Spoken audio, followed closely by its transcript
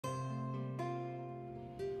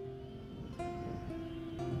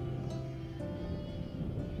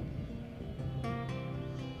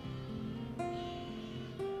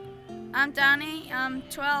I'm Danny, I'm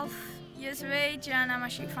 12 years of age and I'm a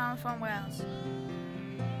sheep farmer from Wales.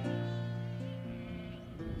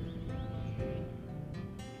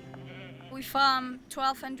 We farm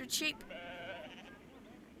 1,200 sheep.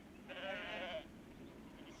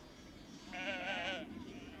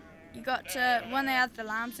 You got to, when they have the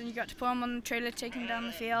lambs, and you got to put them on the trailer, take them down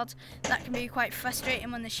the field. That can be quite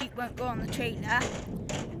frustrating when the sheep won't go on the trailer.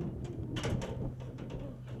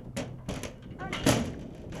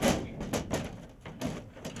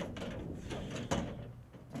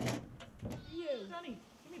 Danny,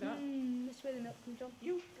 give me that. That's where the milk comes from.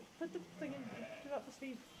 You put the thing in. Do that for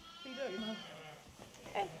Steve. Steve, do it, man.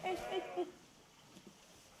 Hey, hey, hey,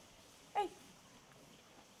 hey.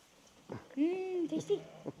 Hey. Tasty.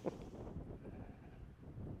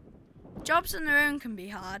 Jobs on their own can be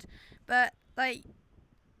hard, but like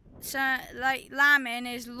lambing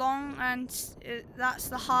is long and that's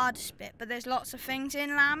the hardest bit, but there's lots of things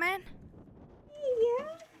in lambing. Yeah,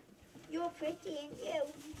 you're pretty, aren't you?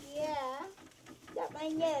 Yeah. Got my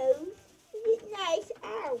nose. Is it nice?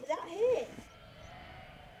 Ow, that hurt.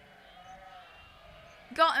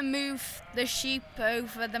 Got to move the sheep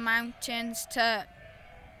over the mountains to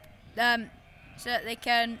so that they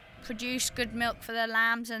can produce good milk for the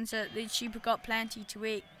lambs, and so that the sheep have got plenty to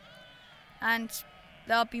eat. And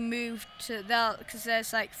they'll be moved to because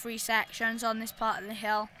there's like 3 sections on this part of the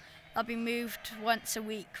hill. They'll be moved once a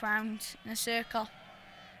week round in a circle.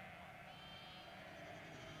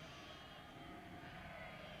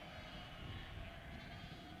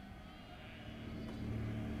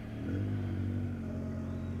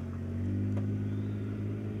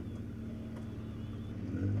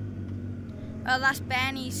 Well, that's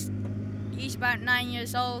Ben. He's about 9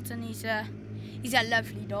 years old, and he's a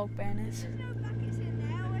lovely dog, Ben is.